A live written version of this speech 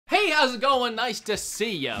how's it going? Nice to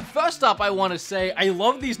see ya. First up, I want to say I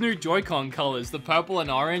love these new Joy-Con colors, the purple and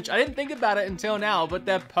orange. I didn't think about it until now, but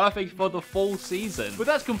they're perfect for the fall season. But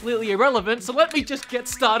that's completely irrelevant, so let me just get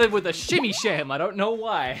started with a shimmy sham. I don't know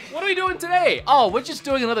why. What are we doing today? Oh, we're just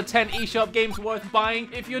doing another 10 eShop games worth buying.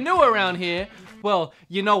 If you're new around here, well,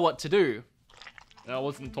 you know what to do. I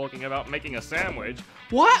wasn't talking about making a sandwich.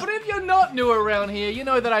 What? But if you're not new around here, you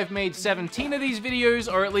know that I've made 17 of these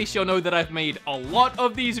videos, or at least you'll know that I've made a lot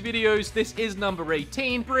of these videos. This is number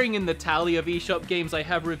 18, bringing the tally of eShop games I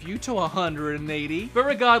have reviewed to 180. But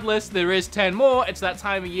regardless, there is 10 more. It's that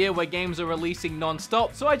time of year where games are releasing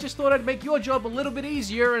non-stop, so I just thought I'd make your job a little bit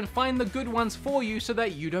easier and find the good ones for you so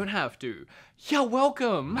that you don't have to. You're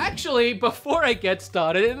welcome. Actually, before I get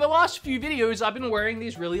started, in the last few videos, I've been wearing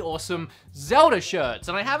these really awesome Zelda shirts,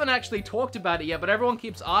 and I haven't actually talked about it yet, but everyone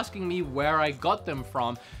keeps asking me where I got them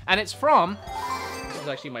from, and it's from... This is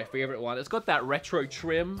actually my favorite one. It's got that retro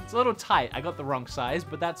trim. It's a little tight. I got the wrong size,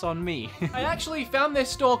 but that's on me. I actually found this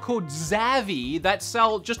store called Zavvi that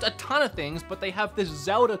sell just a ton of things, but they have this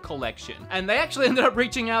Zelda collection. And they actually ended up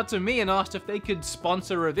reaching out to me and asked if they could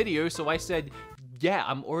sponsor a video, so I said, yeah,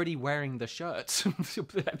 I'm already wearing the shirts.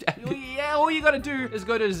 Yeah, all you gotta do is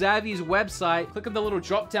go to Zavvi's website, click on the little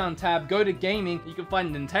drop-down tab, go to gaming. You can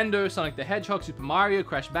find Nintendo, Sonic the Hedgehog, Super Mario,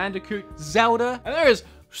 Crash Bandicoot, Zelda, and there is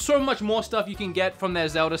so much more stuff you can get from their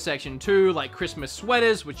Zelda section too, like Christmas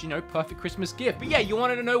sweaters, which, you know, perfect Christmas gift. But yeah, you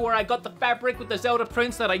wanted to know where I got the fabric with the Zelda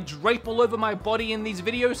prints that I drape all over my body in these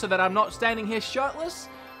videos so that I'm not standing here shirtless?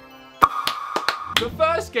 The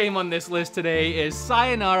first game on this list today is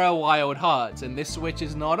Sayonara Wild Hearts, and this Switch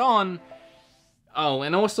is not on. Oh,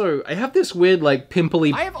 and also, I have this weird, like,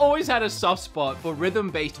 pimply... I have always had a soft spot for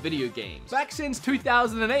rhythm-based video games. Back since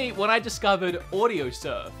 2008, when I discovered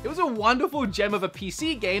AudioSurf. It was a wonderful gem of a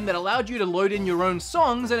PC game that allowed you to load in your own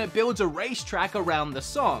songs, and it builds a racetrack around the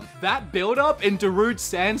song. That build-up in Darude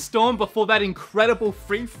Sandstorm before that incredible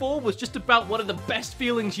freefall was just about one of the best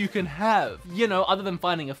feelings you can have. You know, other than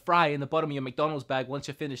finding a fry in the bottom of your McDonald's bag once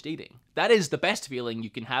you're finished eating. That is the best feeling you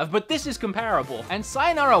can have, but this is comparable. And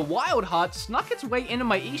Sayonara Wild Hearts snuck its way into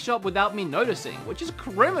my eShop without me noticing, which is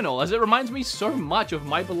criminal as it reminds me so much of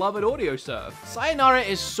my beloved AudioSurf. Sayonara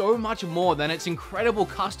is so much more than its incredible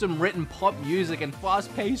custom written pop music and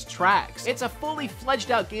fast-paced tracks. It's a fully fledged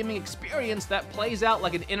out gaming experience that plays out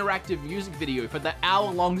like an interactive music video for the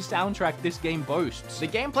hour-long soundtrack this game boasts. The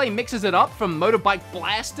gameplay mixes it up from motorbike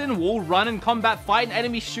blasting, wall running, combat fighting,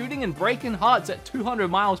 enemy shooting, and breaking hearts at 200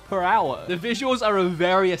 miles per hour. The visuals are a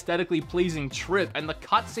very aesthetically pleasing trip, and the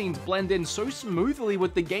cutscenes blend in so smoothly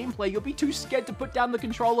with the gameplay, you'll be too scared to put down the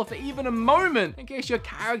controller for even a moment, in case your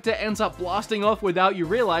character ends up blasting off without you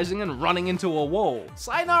realizing and running into a wall.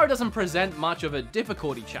 Sayonara doesn't present much of a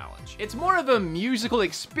difficulty challenge. It's more of a musical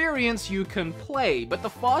experience you can play, but the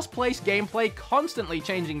fast-paced gameplay, constantly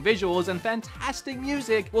changing visuals, and fantastic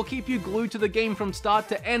music will keep you glued to the game from start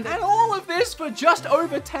to end, and all of this for just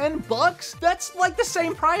over 10 bucks? That's like the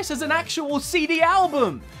same price as an actual CD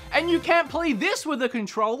album! And you can't play this with a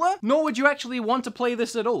controller, nor would you actually want to play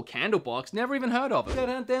this at all. Candlebox, never even heard of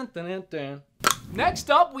it.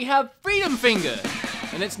 Next up, we have Freedom Finger.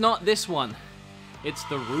 And it's not this one. It's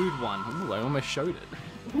the rude one. Ooh, I almost showed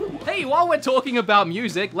it. Ooh. Hey, while we're talking about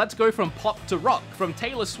music, let's go from pop to rock, from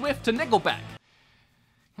Taylor Swift to Nickelback.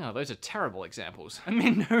 Oh, those are terrible examples. I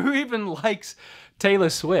mean, who even likes Taylor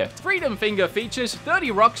Swift? Freedom Finger features 30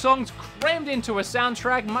 rock songs crammed into a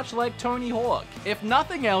soundtrack much like Tony Hawk. If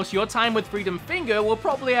nothing else, your time with Freedom Finger will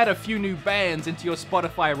probably add a few new bands into your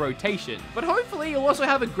Spotify rotation. But hopefully you'll also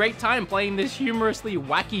have a great time playing this humorously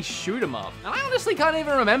wacky shoot 'em up. And I honestly can't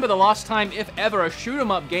even remember the last time, if ever, a shoot 'em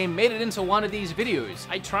up game made it into one of these videos.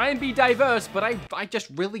 I try and be diverse, but I just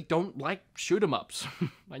really don't like shoot 'em ups.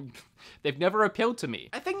 They've never appealed to me.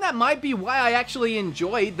 I think that might be why I actually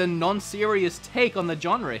enjoy the non-serious take on the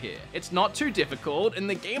genre here. It's not too difficult, and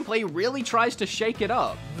the gameplay really tries to shake it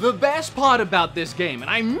up. The best part about this game, and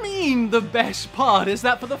I mean the best part, is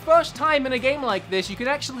that for the first time in a game like this, you can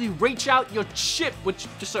actually reach out your ship, which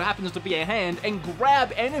just so happens to be a hand, and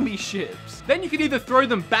grab enemy ships. Then you can either throw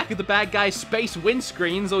them back at the bad guy's space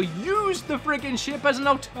windscreens, or use the friggin' ship as an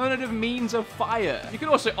alternative means of fire. You can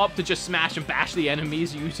also opt to just smash and bash the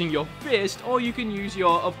enemies using your fist, or you can use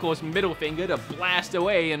your, of course, middle finger to blast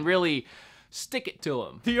away and really stick it to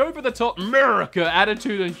them. The over-the-top America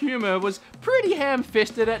attitude and humor was pretty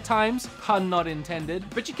ham-fisted at times, pun not intended,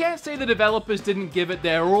 but you can't say the developers didn't give it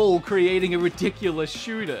their all creating a ridiculous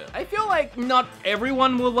shooter. I feel like not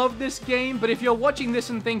everyone will love this game, but if you're watching this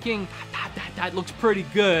and thinking, that looks pretty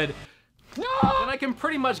good, then I can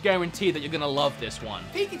pretty much guarantee that you're gonna love this one.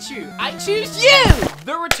 Pikachu, I choose you!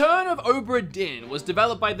 The Return of Obra Dinn was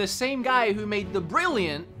developed by the same guy who made the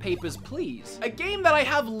brilliant Papers, Please, a game that I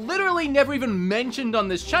have literally never even mentioned on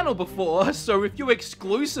this channel before, so if you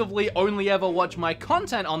exclusively only ever watch my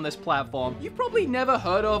content on this platform, you've probably never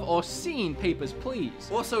heard of or seen Papers, Please.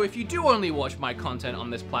 Also, if you do only watch my content on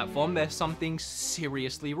this platform, there's something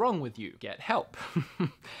seriously wrong with you. Get help.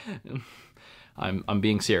 I'm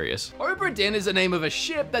being serious. Obra Dinn is the name of a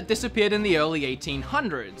ship that disappeared in the early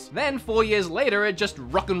 1800s. Then 4 years later, it just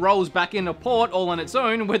rock and rolls back into port all on its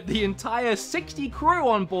own with the entire 60 crew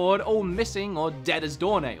on board all missing or dead as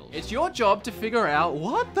doornails. It's your job to figure out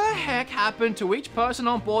what the heck happened to each person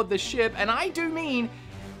on board the ship, and I do mean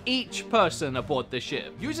each person aboard the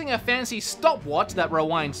ship. Using a fancy stopwatch that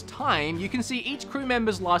rewinds time, you can see each crew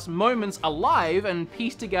member's last moments alive and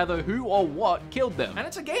piece together who or what killed them. And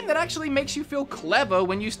it's a game that actually makes you feel clever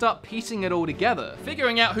when you start piecing it all together.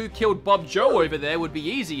 Figuring out who killed Bob Joe over there would be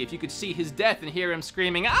easy if you could see his death and hear him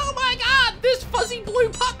screaming, "Oh my god, this fuzzy blue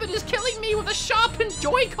puppet is killing me with a sharpened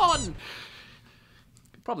Joy-Con!"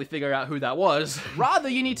 Probably figure out who that was. Rather,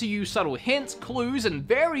 you need to use subtle hints, clues, and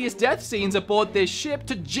various death scenes aboard this ship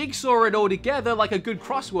to jigsaw it all together like a good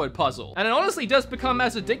crossword puzzle. And it honestly does become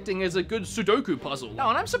as addicting as a good Sudoku puzzle. Oh,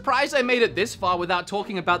 and I'm surprised I made it this far without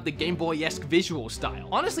talking about the Game Boy-esque visual style.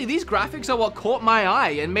 Honestly, these graphics are what caught my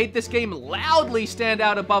eye and made this game loudly stand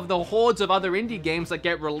out above the hordes of other indie games that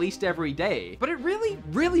get released every day. But it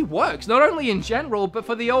really works, not only in general, but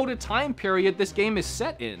for the older time period this game is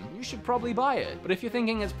set in. You should probably buy it. But if you're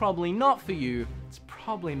thinking it's probably not for you, it's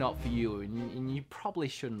probably not for you, and you probably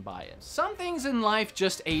shouldn't buy it. Some things in life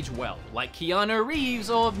just age well, like Keanu Reeves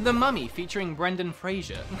or The Mummy featuring Brendan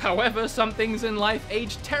Fraser. However, some things in life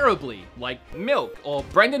age terribly, like Milk or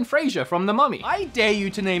Brendan Fraser from The Mummy. I dare you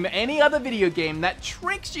to name any other video game that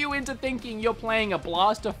tricks you into thinking you're playing a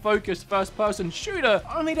blaster-focused first-person shooter,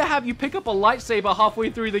 only to have you pick up a lightsaber halfway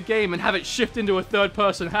through the game and have it shift into a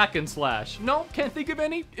third-person hack and slash. No, can't think of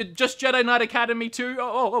any? Just Jedi Knight Academy 2?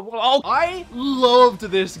 I loved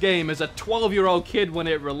this game as a 12-year-old kid when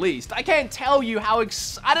it released. I can't tell you how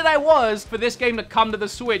excited I was for this game to come to the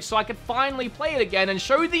Switch so I could finally play it again and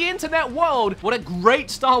show the internet world what a great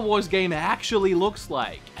Star Wars game actually looks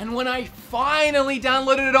like. And when I finally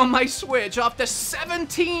downloaded it on my Switch after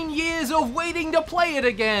 17 years of waiting to play it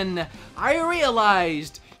again, I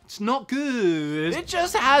realized it's not good. It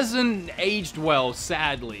just hasn't aged well,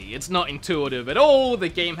 sadly. It's not intuitive at all, the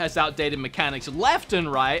game has outdated mechanics left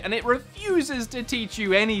and right, and it refuses to teach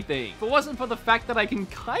you anything. If it wasn't for the fact that I can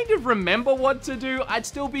kind of remember what to do, I'd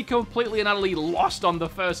still be completely and utterly lost on the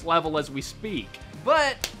first level as we speak.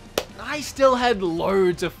 But I still had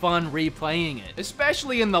loads of fun replaying it,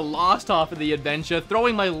 especially in the last half of the adventure,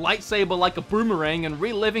 throwing my lightsaber like a boomerang and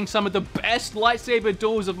reliving some of the best lightsaber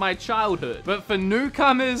duels of my childhood. But for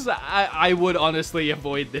newcomers, I would honestly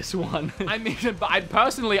avoid this one. I mean,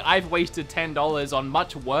 I've wasted $10 on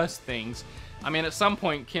much worse things. I mean, at some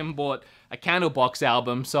point, Kim bought a Candlebox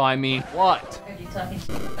album, so I mean, what? Are you talking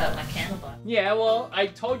about my Candlebox? Yeah, well, I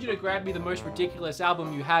told you to grab me the most ridiculous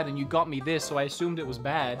album you had, and you got me this, so I assumed it was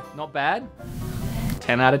bad. Not bad?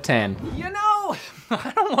 10 out of 10. You know,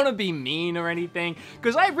 I don't want to be mean or anything,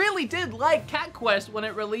 because I really did like Cat Quest when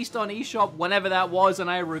it released on eShop whenever that was and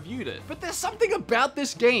I reviewed it. But there's something about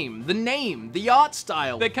this game, the name, the art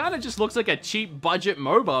style, that kind of just looks like a cheap budget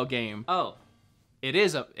mobile game. Oh, it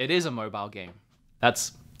is a mobile game.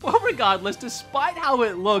 Well, regardless, despite how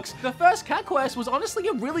it looks, the first Cat Quest was honestly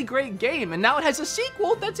a really great game, and now it has a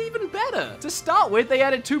sequel that's even better. To start with, they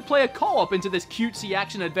added 2-player co-op into this cutesy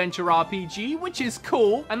action-adventure RPG, which is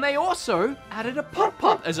cool, and they also added a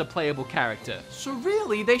Pup-Pup as a playable character. So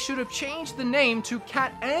really, they should have changed the name to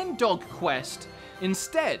Cat and Dog Quest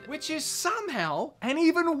instead, which is somehow an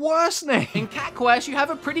even worse name. In Cat Quest, you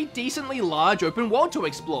have a pretty decently large open world to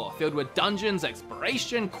explore, filled with dungeons,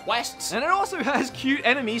 exploration, quests, and it also has cute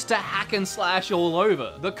enemies to hack and slash all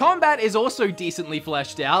over. The combat is also decently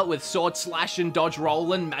fleshed out, with sword slash and dodge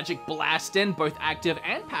roll and magic blast in, both active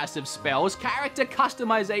and passive spells, character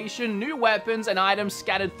customization, new weapons, and items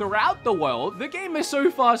scattered throughout the world. The game is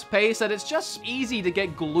so fast-paced that it's just easy to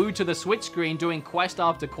get glued to the Switch screen doing quest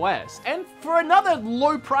after quest. And for another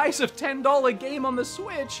low price of $10 game on the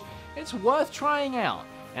Switch, it's worth trying out.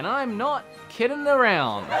 And I'm not kidding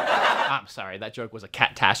around. I'm sorry, that joke was a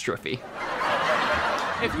catastrophe.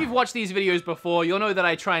 If you've watched these videos before, you'll know that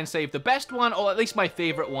I try and save the best one, or at least my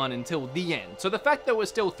favorite one, until the end. So the fact that we're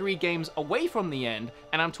still 3 games away from the end,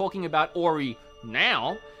 and I'm talking about Ori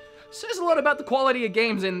now, says a lot about the quality of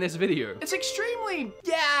games in this video. It's extremely,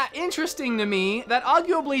 interesting to me that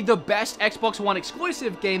arguably the best Xbox One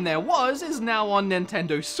exclusive game there was is now on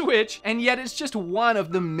Nintendo Switch, and yet it's just one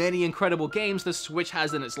of the many incredible games the Switch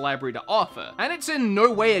has in its library to offer. And it's in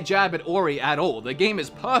no way a jab at Ori at all. The game is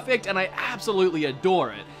perfect and I absolutely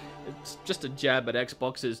adore it. It's just a jab at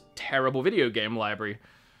Xbox's terrible video game library.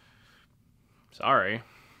 Sorry.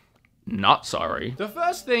 Not sorry. The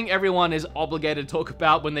first thing everyone is obligated to talk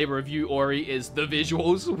about when they review Ori is the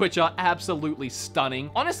visuals, which are absolutely stunning.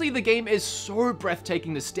 Honestly, the game is so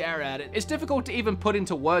breathtaking to stare at. It's difficult to even put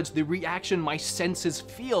into words the reaction my senses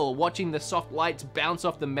feel watching the soft lights bounce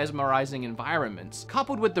off the mesmerizing environments.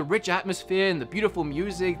 Coupled with the rich atmosphere and the beautiful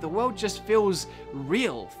music, the world just feels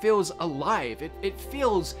real, feels alive. It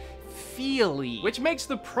feels feely, which makes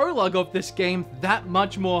the prologue of this game that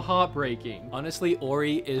much more heartbreaking. Honestly,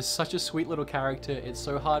 Ori is such a sweet little character. It's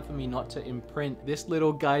so hard for me not to imprint this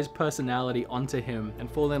little guy's personality onto him and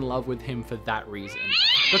fall in love with him for that reason.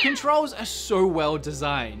 The controls are so well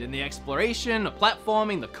designed, and the exploration, the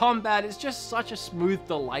platforming, the combat is just such a smooth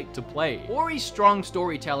delight to play. Ori's strong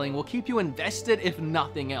storytelling will keep you invested if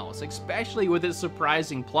nothing else, especially with its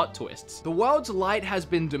surprising plot twists. The world's light has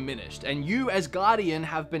been diminished, and you as Guardian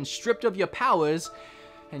have been stripped of your powers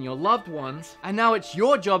and your loved ones, and now it's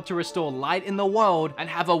your job to restore light in the world and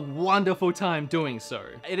have a wonderful time doing so.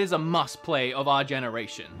 It is a must play of our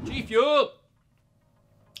generation. G-Fuel!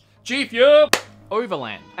 G-Fuel!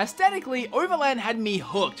 Overland. Aesthetically, Overland had me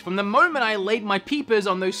hooked from the moment I laid my peepers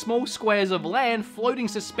on those small squares of land floating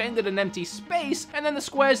suspended in empty space, and then the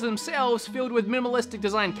squares themselves filled with minimalistic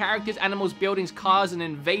design characters, animals, buildings, cars, and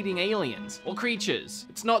invading aliens. Or creatures.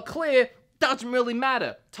 It's not clear, doesn't really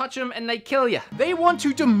matter. Touch them and they kill you. They want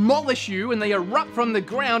to demolish you and they erupt from the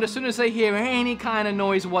ground as soon as they hear any kind of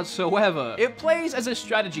noise whatsoever. It plays as a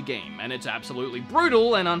strategy game and it's absolutely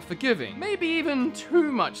brutal and unforgiving. Maybe even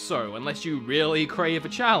too much so, unless you really crave a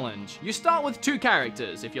challenge. You start with 2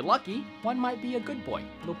 characters. If you're lucky, one might be a good boy,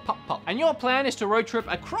 little pop. And your plan is to road trip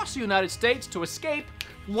across the United States to escape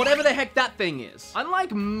whatever the heck that thing is.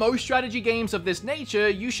 Unlike most strategy games of this nature,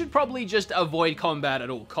 you should probably just avoid combat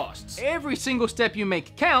at all costs. Every single step you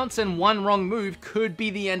make counts, and one wrong move could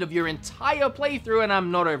be the end of your entire playthrough, and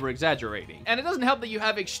I'm not over-exaggerating. And it doesn't help that you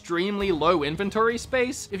have extremely low inventory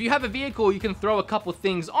space. If you have a vehicle, you can throw a couple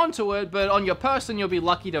things onto it, but on your person, you'll be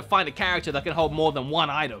lucky to find a character that can hold more than 1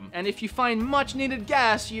 item. And if you find much needed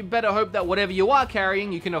gas, you better hope that whatever you are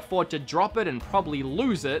carrying, you can afford to drop it and probably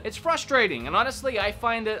lose it. It's frustrating, and honestly, I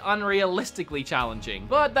find it unrealistically challenging.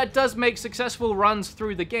 But that does make successful runs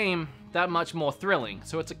through the game that much more thrilling,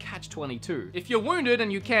 so it's a catch-22. If you're wounded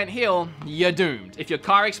and you can't heal, you're doomed. If your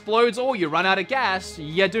car explodes or you run out of gas,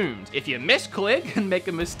 you're doomed. If you misclick and make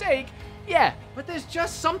a mistake, yeah, but there's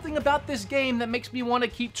just something about this game that makes me want to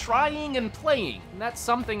keep trying and playing, and that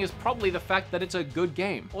something is probably the fact that it's a good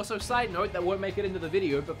game. Also, side note that won't make it into the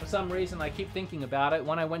video, but for some reason I keep thinking about it.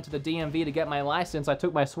 When I went to the DMV to get my license, I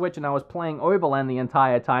took my Switch and I was playing Overland the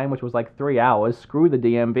entire time, which was like 3 hours. Screw the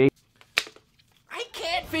DMV.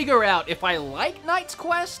 Figure out if I like Knight's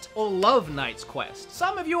Quest or love Knight's Quest.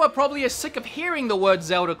 Some of you are probably as sick of hearing the word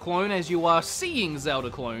Zelda clone as you are seeing Zelda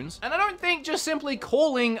clones, and I don't think just simply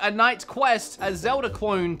calling a Knight's Quest a Zelda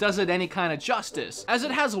clone does it any kind of justice, as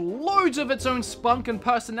it has loads of its own spunk and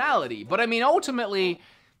personality, but I mean ultimately,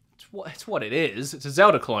 it's what it is. It's a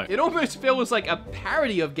Zelda clone. It almost feels like a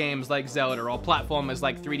parody of games like Zelda or platformers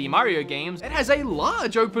like 3D Mario games. It has a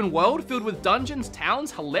large open world filled with dungeons,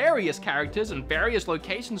 towns, hilarious characters, and various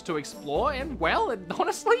locations to explore, and well,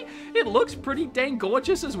 honestly, it looks pretty dang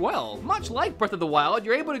gorgeous as well. Much like Breath of the Wild,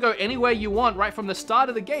 you're able to go anywhere you want right from the start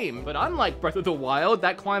of the game, but unlike Breath of the Wild,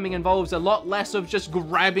 that climbing involves a lot less of just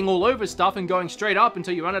grabbing all over stuff and going straight up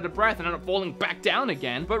until you run out of breath and end up falling back down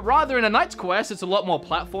again, but rather in a Knight's Quest, it's a lot more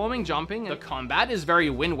platforming, jumping. The combat is very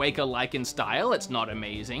Wind Waker-like in style. It's not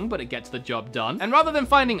amazing, but it gets the job done. And rather than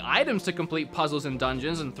finding items to complete puzzles and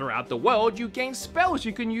dungeons and throughout the world, you gain spells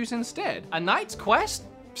you can use instead. A Knight's Quest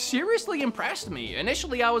seriously impressed me.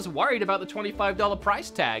 Initially, I was worried about the $25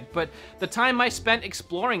 price tag, but the time I spent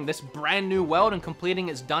exploring this brand new world and completing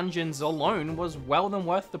its dungeons alone was well than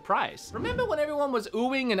worth the price. Remember when everyone was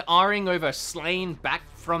oohing and ahhing over Slain Back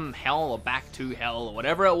from Hell or Back to Hell or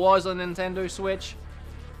whatever it was on Nintendo Switch?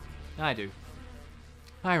 I do.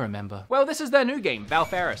 I remember. Well, this is their new game,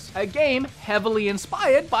 Valfaris. A game heavily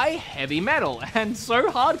inspired by heavy metal, and so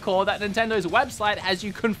hardcore that Nintendo's website has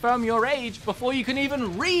you confirm your age before you can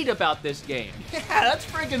even read about this game. Yeah, that's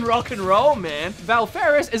friggin' rock and roll, man.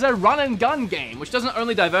 Valfaris is a run and gun game, which doesn't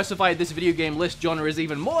only diversify this video game list genres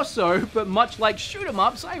even more so, but much like shoot 'em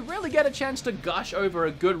ups, I rarely get a chance to gush over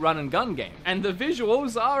a good run and gun game. And the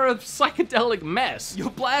visuals are a psychedelic mess.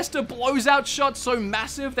 Your blaster blows out shots so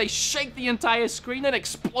massive, they shake the entire screen and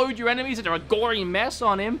explode your enemies into a gory mess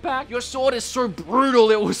on impact. Your sword is so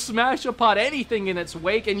brutal it will smash apart anything in its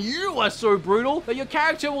wake, and you are so brutal that your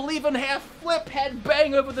character will even half flip head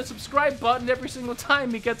bang over the subscribe button every single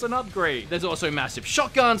time he gets an upgrade. There's also massive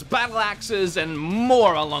shotguns, battle axes, and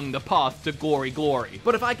more along the path to gory glory.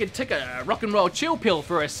 But if I could take a rock and roll chill pill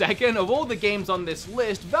for a second, of all the games on this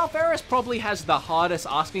list, Valfaris probably has the hardest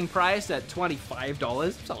asking price at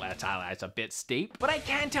 $25. So that's a bit steep. But I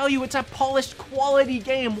can tell you it's a polished quality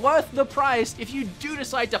game worth the price if you do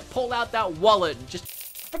decide to pull out that wallet and just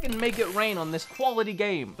freaking make it rain on this quality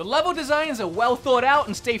game. The level designs are well thought out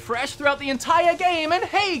and stay fresh throughout the entire game, and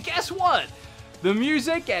hey, guess what? The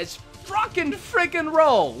music is frickin'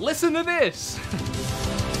 roll. Listen to this.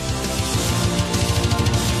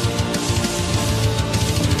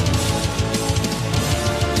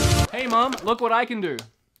 Hey mom, look what I can do.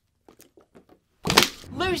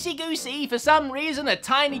 Loosey-goosey, for some reason, a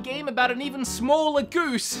tiny game about an even smaller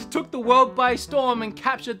goose took the world by storm and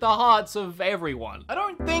captured the hearts of everyone. I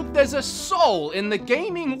don't think there's a soul in the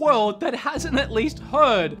gaming world that hasn't at least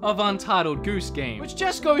heard of Untitled Goose Game, which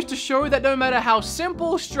just goes to show that no matter how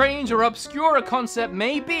simple, strange, or obscure a concept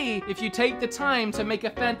may be, if you take the time to make a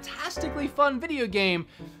fantastically fun video game,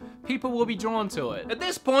 people will be drawn to it. At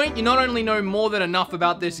this point, you not only know more than enough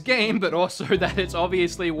about this game, but also that it's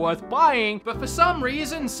obviously worth buying, but for some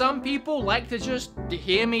reason, some people like to just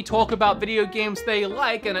hear me talk about video games they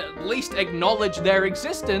like and at least acknowledge their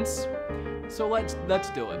existence. So let's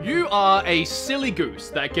do it. You are a silly goose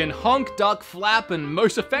that can honk, duck, flap, and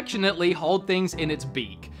most affectionately hold things in its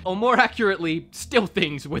beak. Or more accurately, steal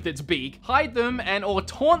things with its beak, hide them, and or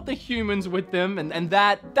taunt the humans with them, and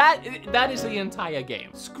that is the entire game.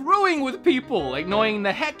 Screwing with people, annoying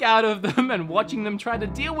the heck out of them, and watching them try to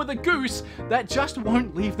deal with a goose that just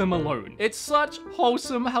won't leave them alone. It's such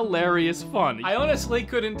wholesome, hilarious fun. I honestly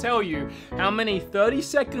couldn't tell you how many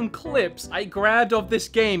 30-second clips I grabbed of this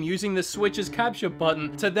game using the Switch's capture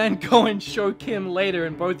button to then go and show Kim later,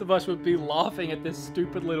 and both of us would be laughing at this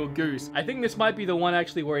stupid little goose. I think this might be the one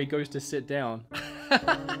actually where he goes to sit down.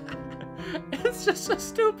 It's just so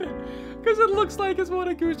stupid, because it looks like it's what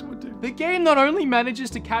a goose would do. The game not only manages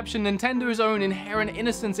to capture Nintendo's own inherent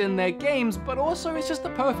innocence in their games, but also it's just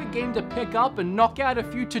the perfect game to pick up and knock out a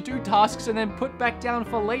few to-do tasks and then put back down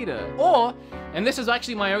for later. Or, and this is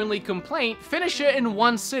actually my only complaint, finish it in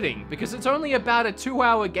one sitting, because it's only about a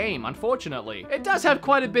 2-hour game, unfortunately. It does have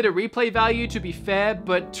quite a bit of replay value, to be fair,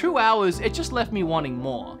 but 2 hours, it just left me wanting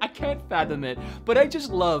more. I can't fathom it, but I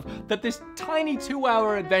just love that this tiny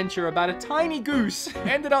 2-hour adventure about a tiny goose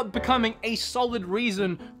ended up becoming a solid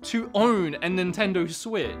reason to own a Nintendo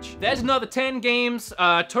Switch. There's another 10 games,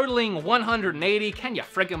 totaling 180, can you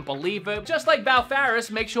friggin' believe it? Just like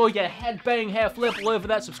Valfaris, make sure you head bang, hair flip all over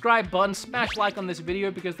that subscribe button, smash like on this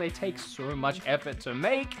video because they take so much effort to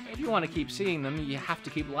make. If you want to keep seeing them, you have to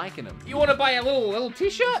keep liking them. You want to buy a little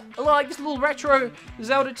t-shirt? Like this little retro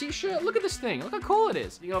Zelda t-shirt? Look at this thing, look how cool it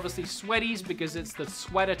is. You obviously sweaties because it's the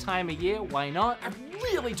sweater time of year, why not? I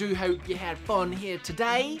really do hope you had fun here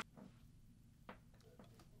today.